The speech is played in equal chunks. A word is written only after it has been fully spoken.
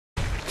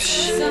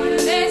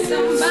Someday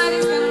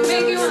somebody's gonna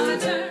make you wanna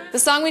turn. The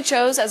song we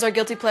chose as our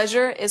guilty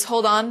pleasure is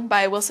Hold On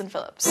by Wilson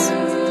Phillips.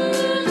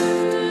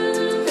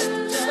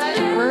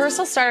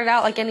 Rehearsal started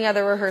out like any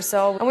other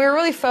rehearsal, and we were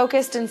really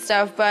focused and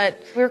stuff,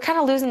 but we were kind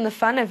of losing the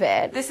fun of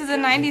it. This is a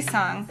 90s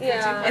song.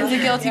 Yeah. It's a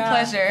guilty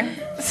pleasure.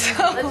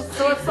 So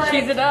let's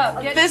keep it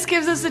up. This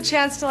gives us a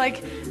chance to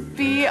like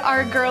be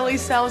our girly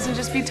selves and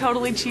just be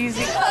totally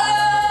cheesy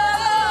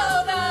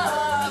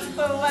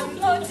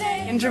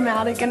and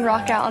dramatic and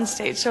rock out on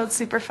stage, so it's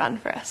super fun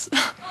for us.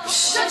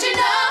 Don't you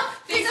know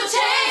things will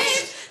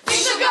change,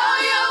 things will go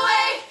your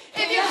way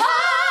if you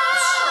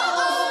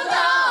hold on.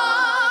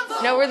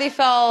 Noteworthy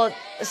felt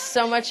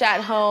so much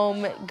at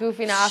home,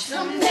 goofing off.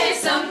 Someday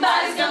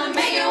somebody's gonna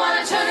make you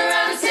wanna turn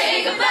around and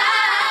say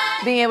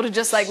goodbye. Being able to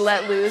just like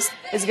let loose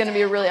is going to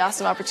be a really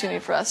awesome opportunity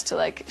for us to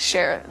like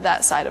share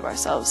that side of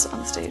ourselves on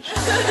the stage.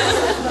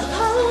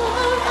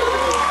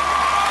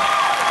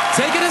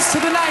 Taking us to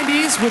the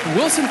 90s with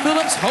Wilson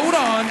Phillips, Hold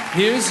On,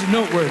 here's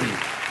Noteworthy.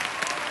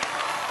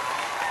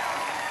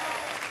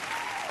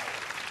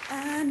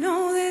 I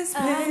know there's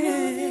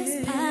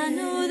pain. I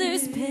know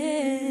there's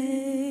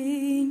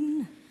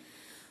pain.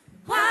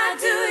 Why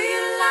do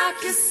you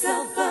lock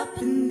yourself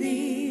up in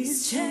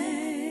these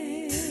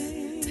chains?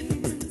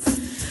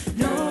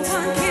 No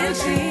one can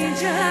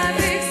change your life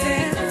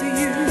except for you.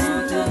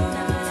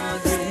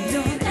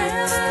 Don't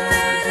ever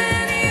let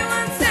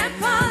anyone step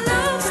all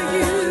over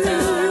you.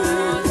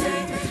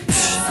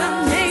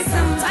 Someday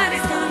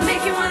somebody's gonna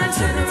make you wanna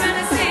turn around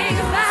and say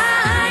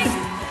goodbye.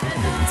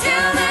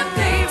 Till then,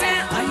 baby,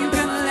 are you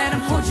gonna let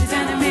them hold you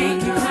down and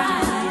make you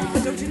cry?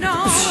 Don't you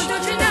know,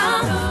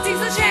 things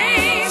will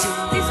change,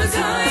 things will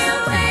go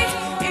your way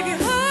if you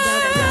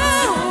hold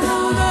on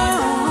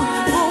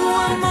for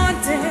one more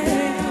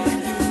day.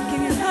 Can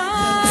you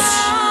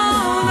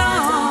hold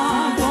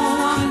on for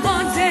one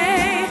more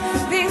day?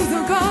 Things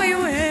will go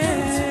your way.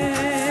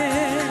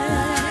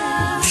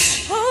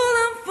 Hold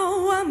on for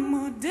one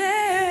more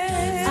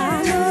day. I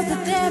know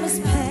that there is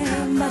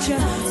pain, but you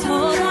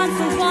hold on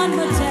for one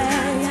more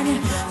day and you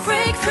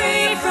break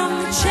free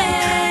from the chains.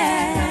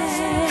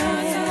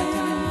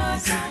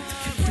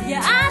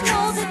 Yeah, I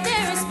know that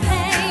there is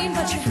pain,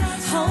 but you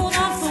hold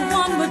on for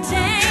one more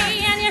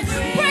day and you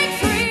break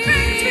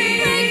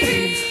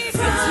free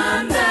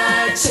from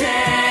the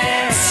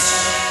chains.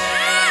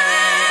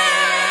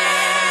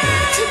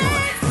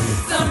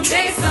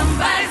 Someday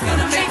somebody's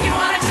gonna make you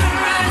wanna turn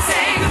around and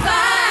say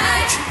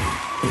goodbye.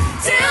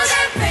 Till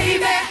then,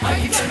 baby, are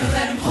you gonna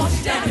let them hold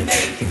you down and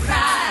make you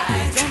cry?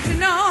 Don't you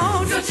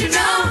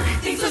know,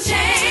 things will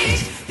change,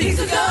 things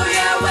will go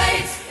your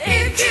way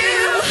if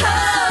you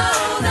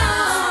hold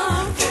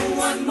on for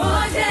one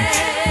more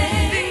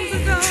day. Things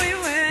will go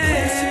your way.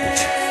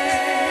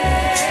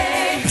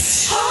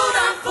 Hold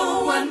on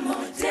for one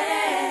more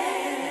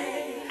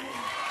day.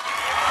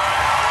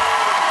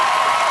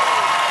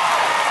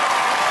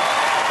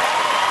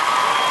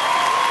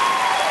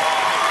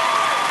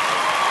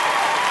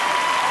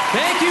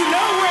 Thank you,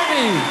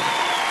 Noteworthy.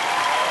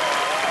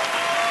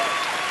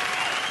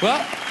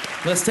 Well,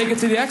 let's take it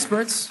to the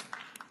experts.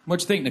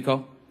 What you think,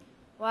 Nicole?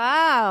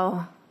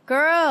 Wow,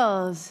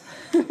 girls,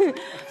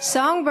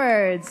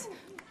 songbirds.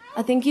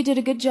 I think you did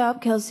a good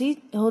job,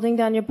 Kelsey, holding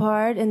down your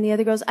part, and the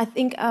other girls. I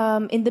think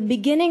in the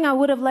beginning I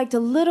would have liked a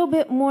little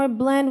bit more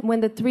blend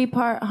when the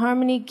three-part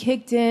harmony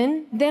kicked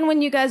in. Then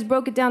when you guys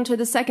broke it down to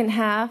the second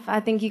half, I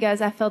think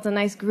I felt a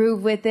nice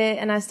groove with it,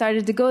 and I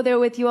started to go there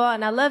with you all,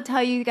 and I loved how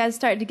you guys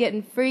started to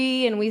getting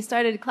free, and we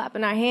started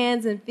clapping our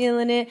hands and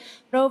feeling it.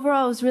 But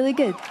overall, it was really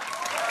good.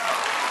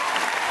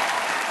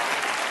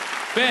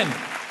 Ben.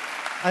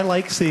 I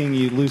like seeing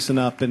you loosen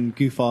up and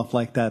goof off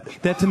like that.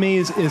 That to me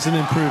is an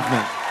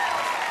improvement.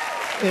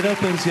 It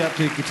opens you up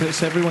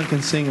so everyone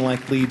can sing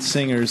like lead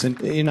singers, and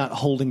you're not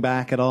holding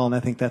back at all, and I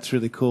think that's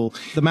really cool.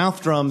 The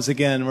mouth drums,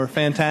 again, were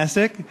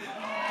fantastic.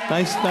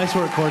 Nice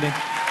work, Courtney.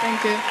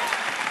 Thank you.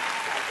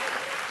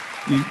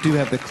 You do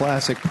have the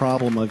classic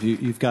problem of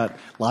you've got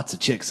lots of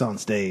chicks on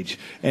stage,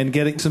 and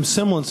getting some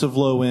semblance of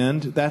low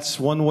end, that's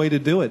one way to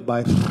do it,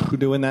 by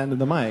doing that into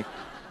the mic.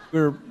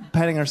 We're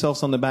patting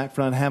ourselves on the back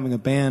for not having a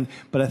band,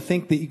 but I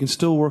think that you can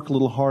still work a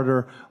little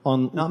harder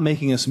on not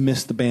making us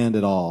miss the band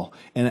at all.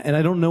 And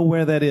I don't know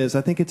where that is.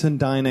 I think it's in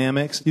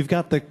dynamics. You've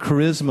got the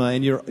charisma,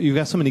 and you've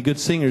got so many good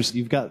singers.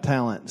 You've got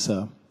talent,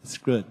 so it's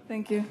good.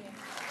 Thank you.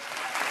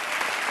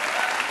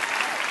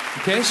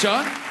 Okay,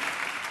 Sean?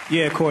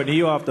 Yeah, Courtney,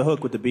 you're off the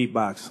hook with the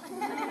beatbox.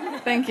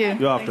 Thank you.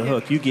 You're off the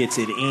hook. You gets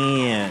it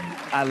in.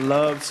 I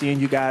love seeing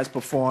you guys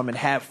perform and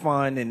have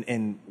fun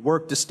and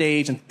work the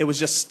stage. And it was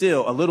just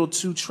still a little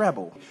too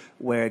treble,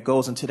 where it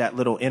goes into that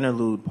little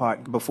interlude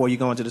part before you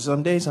go into the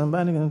someday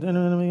somebody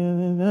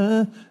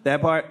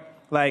that part.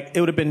 Like,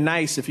 it would have been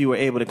nice if you were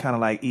able to kind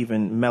of like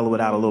even mellow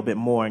it out a little bit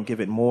more and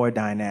give it more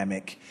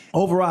dynamic.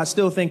 Overall, I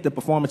still think the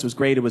performance was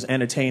great. It was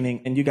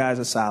entertaining, and you guys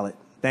are solid.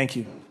 Thank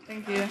you.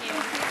 Thank you.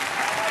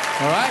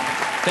 All right.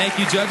 Thank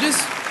you,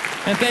 judges.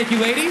 And thank you,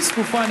 ladies.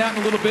 We'll find out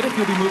in a little bit if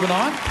you'll be moving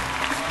on.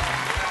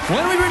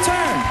 When we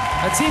return,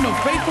 a team of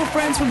faithful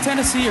friends from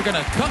Tennessee are going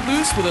to cut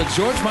loose with a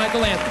George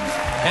Michael anthem.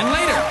 And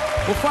later,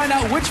 we'll find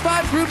out which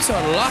 5 groups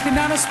are locking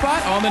down a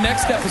spot on the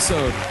next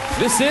episode.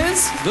 This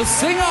is The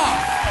Sing-Off.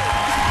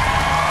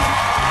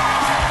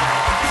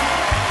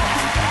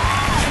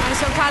 I'm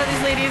so proud of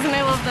these ladies and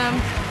I love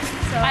them.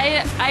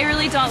 I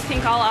really don't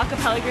think all a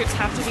cappella groups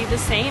have to be the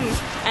same,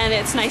 and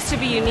it's nice to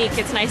be unique.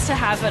 It's nice to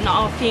have an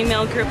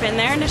all-female group in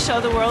there and to show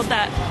the world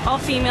that all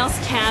females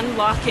can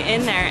lock it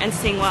in there and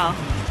sing well.